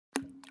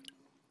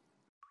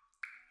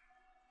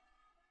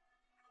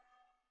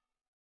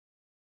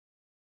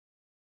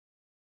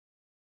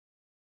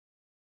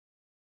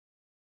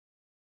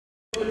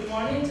Good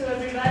morning to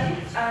everybody.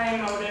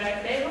 I'm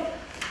Aurora, Crego.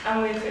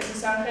 I'm with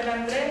Jesús, Ángel,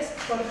 Andrés,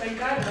 Jorge,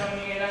 Carro,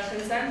 Miguel,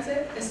 Ángel,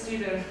 Sánchez, a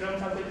student from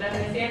Facultad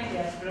de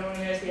Ciencias from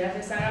Universidad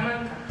de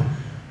Salamanca.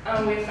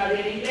 I'm with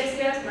Javier,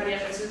 Iglesias, María,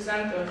 Jesús,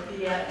 Santos,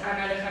 and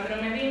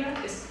Alejandro, Medina,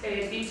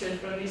 teachers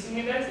from this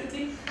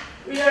university.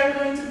 We are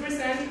going to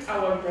present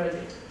our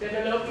project,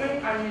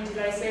 development and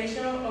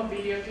utilization of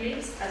video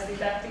clips as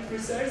didactic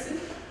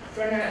resources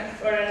for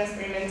an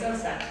experimental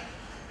setting.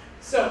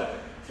 So,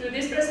 through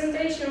this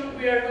presentation,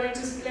 we are going to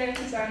explain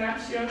some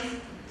actions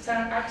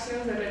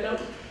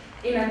developed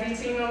in a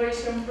teaching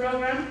innovation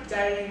program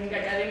during the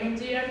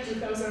academic year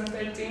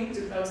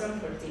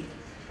 2013-2014.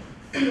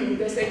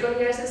 The second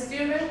year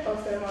student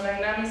of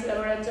thermodynamics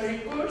laboratory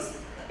course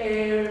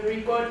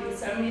recorded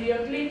some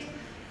video clips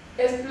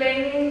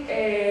explaining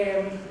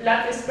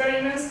lab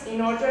experiments in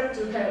order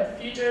to help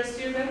future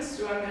students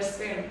to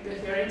understand the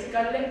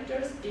theoretical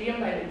lectures given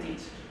by the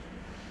teacher.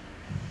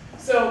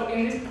 So,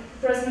 in this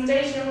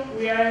presentation,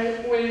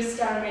 we'll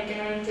start making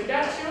an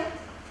introduction,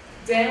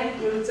 then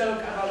we'll talk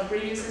about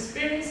previous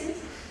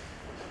experiences,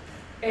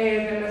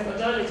 the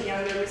methodology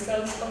and the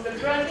results of the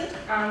project,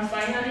 and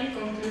finally,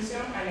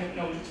 conclusion and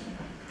acknowledgement.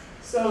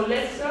 So,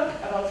 let's talk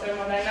about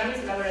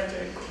thermodynamics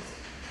laboratory course.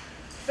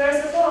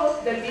 First of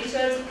all, the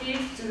teachers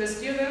give to the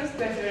students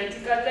the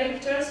theoretical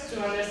lectures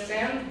to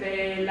understand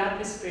the lab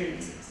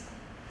experiences.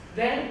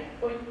 Then,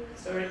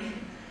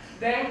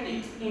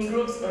 in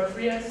groups or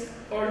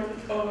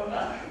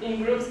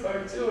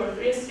two or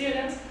three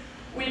students,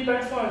 we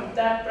perform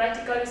that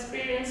practical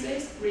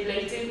experiences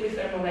related with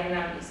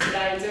thermodynamics,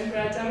 like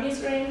temperature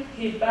measuring,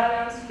 heat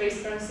balance,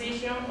 phase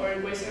transition, or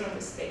equation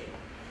of state.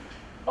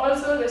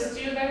 Also, the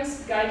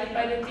students, guided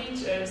by the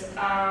teachers,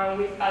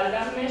 with a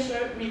lab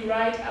measure, we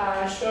write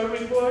a short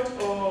report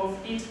of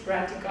each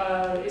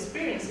practical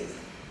experiences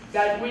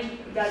that will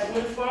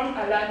form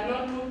a lab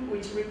notebook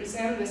which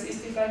represents the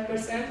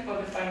 65% of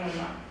the final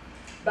mark.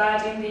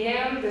 But in the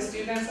end, the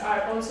students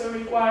are also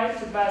required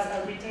to pass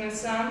a written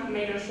exam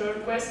made of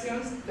short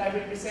questions that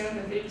represent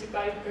the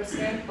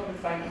 35% of the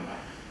final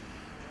mark.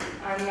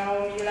 And now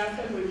Miguel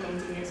Ángel will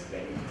continue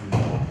explaining.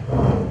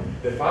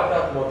 The fact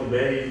that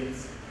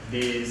motivates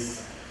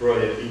this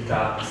project is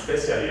that,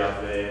 especially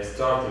at the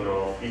starting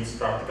of each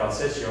practical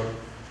session,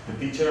 the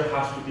teacher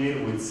has to deal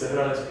with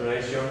several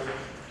explanations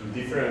to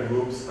different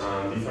groups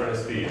and different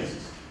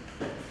experiences.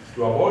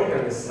 To avoid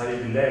unnecessary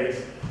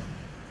delays,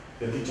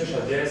 the teacher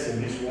suggests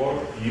in this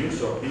work the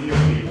use of video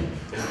clips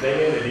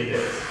explaining the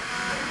details.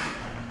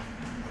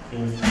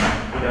 In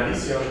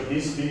addition,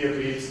 these video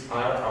clips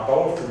are a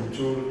powerful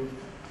tool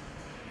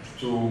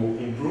to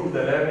improve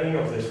the learning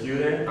of the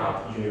student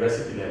at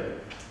university level.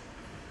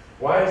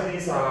 Why is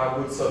this a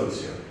good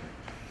solution?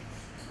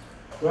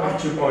 We have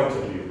 2 points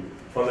of view.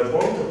 From the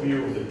point of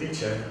view of the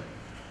teacher,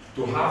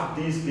 to have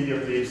these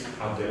video clips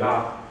at the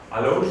lab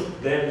allows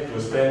them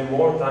to spend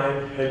more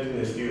time helping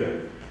the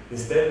student,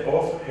 instead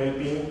of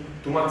helping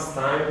too much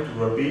time to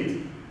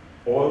repeat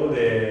all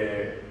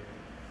the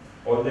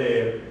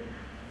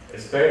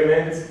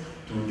experiments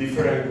to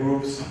different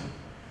groups.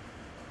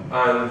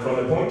 And from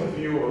the point of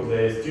view of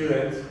the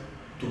students,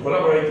 to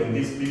collaborate in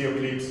these video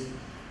clips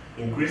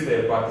increase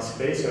their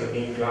participation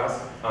in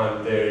class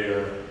and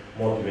their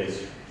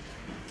motivation.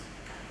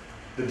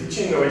 The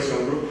Teaching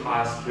Innovation Group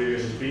has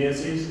previous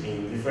experiences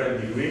in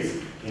different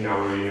degrees in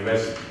our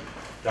university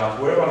that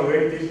were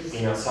evaluated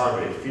in a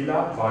survey filled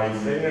out by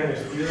 39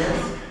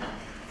 students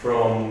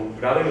from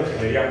Grado in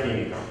Ingeniería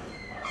Química.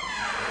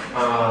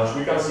 As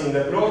we can see in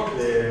the plot,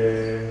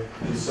 the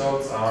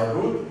results are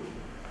good.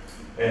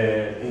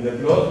 In the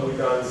plot, we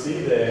can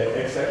see the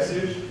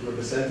x-axis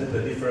represented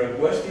the different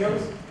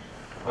questions,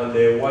 and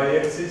the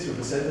y-axis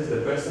represented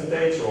the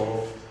percentage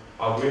of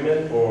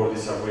agreement or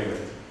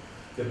disagreement.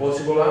 The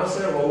possible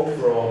answer go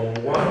from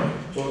 1,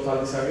 total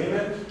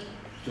disagreement,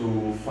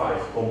 to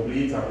 5,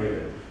 complete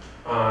agreement.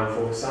 And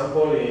for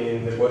example,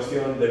 in the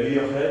question, the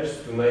video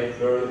helps to make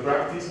further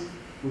practice,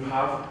 we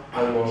have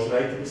almost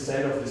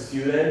 90% of the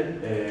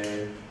students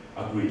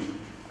agree.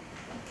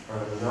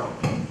 And now?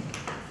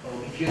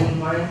 If you don't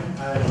mind,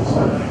 I will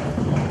start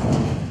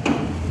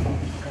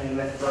a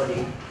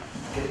methodology.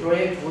 The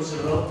project was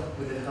developed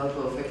with the help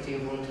of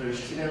effective voluntary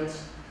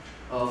students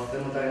of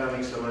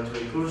thermodynamics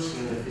laboratory course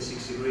in the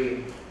physics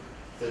degree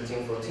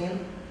 13-14.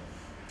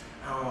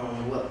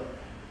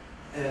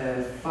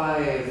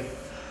 5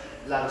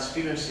 lab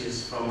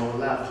experiences from our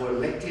lab were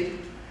elected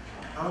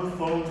and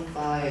formed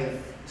 5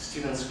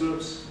 students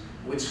groups,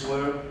 which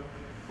were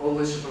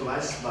always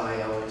supervised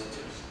by our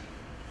teachers.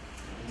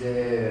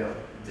 The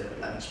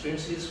lab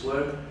experiences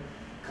were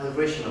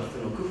calibration of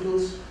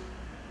thermocouples,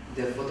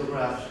 the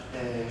photograph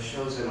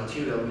shows the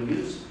material we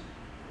used,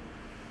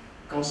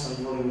 constant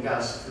volume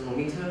gas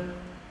thermometer,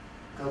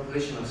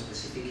 calculation of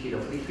specific heat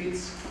of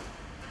liquids,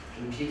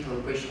 empirical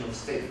equation of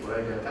state for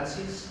ideal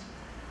gases,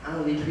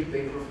 and liquid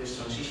vapor phase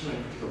transition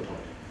and critical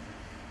point.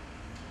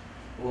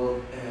 Well,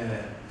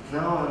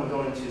 now I'm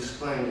going to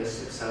explain the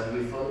steps that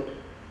we followed.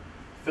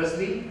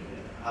 Firstly,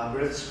 a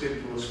brief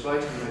script was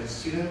written by the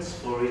students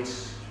for each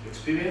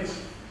experience.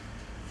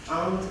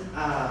 and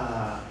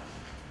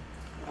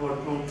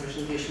PowerPoint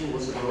presentation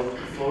was developed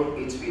for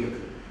each video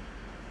clip.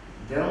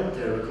 Then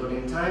the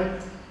recording time.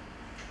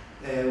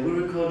 We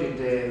recorded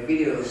the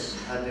videos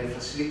at the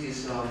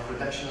facilities of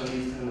production and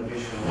digital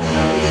innovation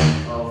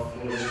of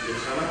University of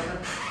Salamanca.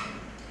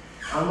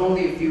 And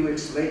only a few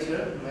weeks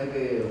later,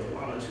 maybe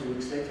 1 or 2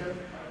 weeks later,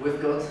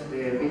 we've got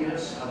the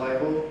videos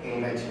available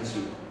in iTunes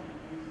U.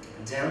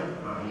 Then,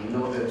 in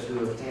order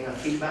to obtain a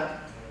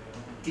feedback,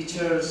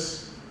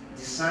 teachers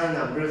design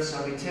a brief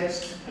survey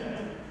test,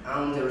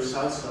 and the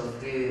results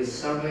of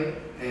this survey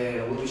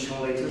will be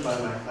shown later by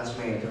my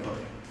classmate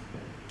Jorge.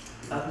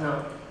 But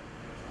now,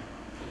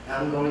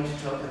 I'm going to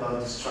talk about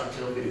the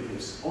structure of video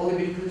clips. All the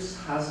video clips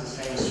has the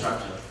same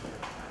structure,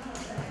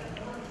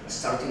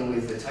 starting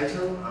with the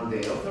title and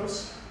the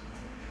authors,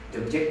 the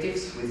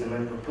objectives with the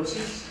main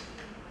purposes,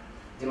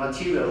 the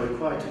material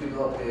required to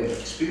develop the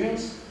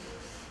experience,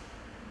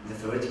 the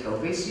theoretical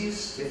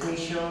basis,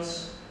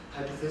 definitions,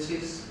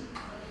 hypotheses,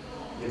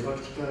 the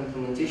practical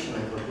implementation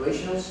and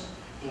calculations,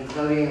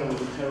 including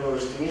error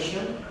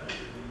estimation,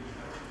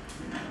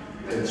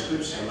 the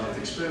description of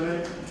the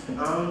experiment,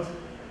 and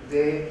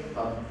the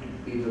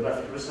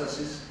bibliographic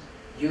resources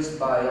used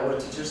by our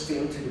teachers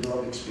team to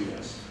develop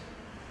experience.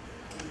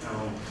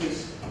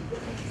 Please.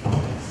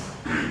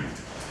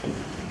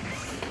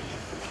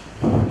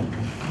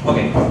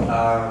 Okay,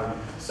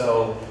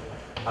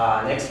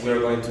 next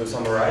we're going to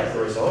summarize the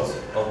results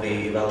of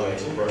the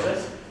evaluation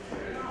process.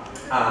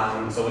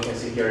 So we can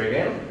see here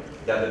again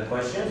that the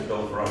questions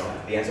go from,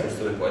 the answers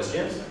to the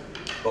questions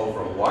go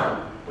from 1,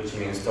 which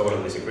means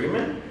total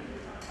disagreement,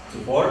 to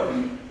 4,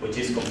 which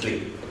is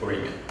complete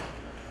agreement.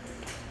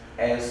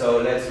 And so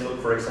let's look,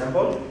 for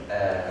example,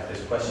 at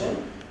this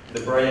question.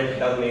 The project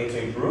helped me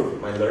to improve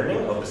my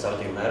learning of the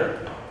subject matter.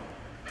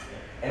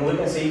 And we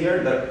can see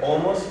here that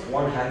almost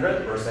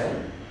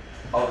 100%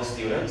 of the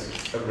students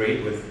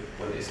agreed with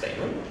this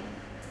statement.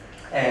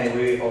 And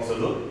we also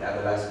look at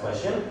the last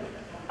question.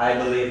 I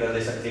believe that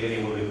this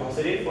activity will be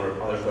positive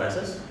for other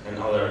classes and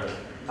other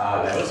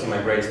levels in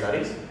my grade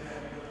studies.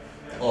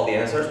 All the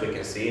answers we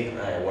can see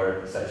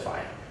were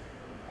satisfying.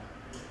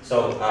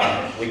 So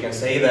we can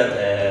say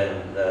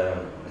that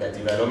the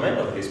development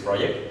of this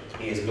project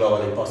is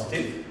globally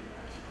positive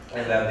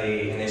and that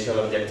the initial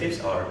objectives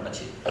are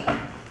achieved.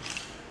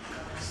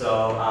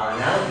 So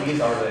now these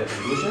are the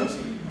conclusions.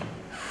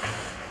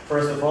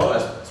 First of all,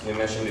 as we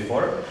mentioned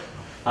before,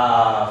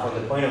 from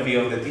the point of view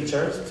of the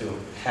teachers, to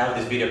have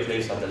these video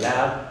clips at the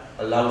lab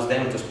allows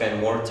them to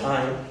spend more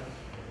time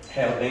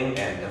helping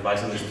and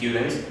advising the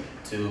students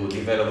to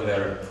develop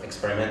their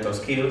experimental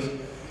skills,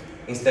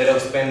 instead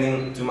of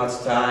spending too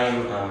much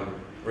time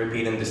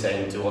repeating the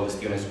same to all the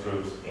students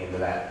groups in the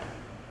lab.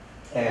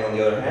 And on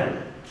the other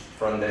hand,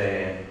 from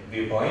the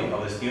viewpoint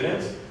of the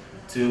students,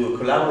 to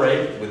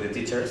collaborate with the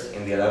teachers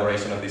in the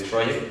elaboration of this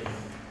project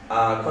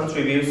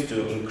contributes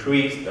to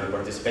increase their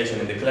participation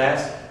in the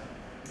class,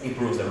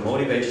 improves their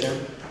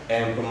motivation,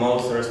 and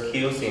promotes their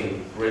skills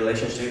in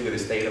relationship with the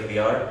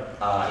state-of-the-art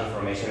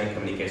information and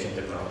communication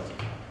technology.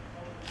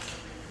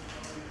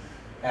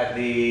 At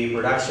the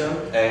Production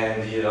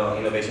and Digital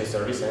Innovation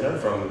Service Center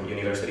from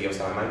University of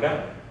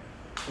Salamanca,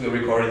 we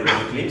recorded the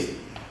video clips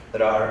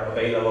that are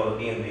available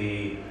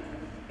in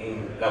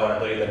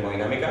Laboratorio de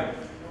Termodinámica,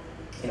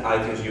 in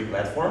iTunes U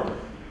platform,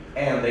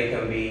 and they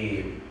can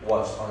be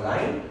watched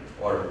online,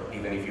 or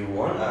even if you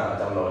want,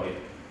 download it.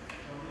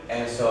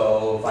 And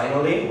so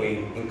finally,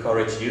 we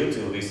encourage you to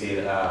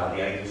visit the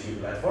iTunes U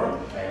platform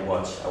and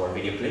watch our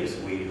video clips.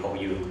 We hope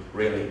you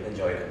really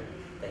enjoy them.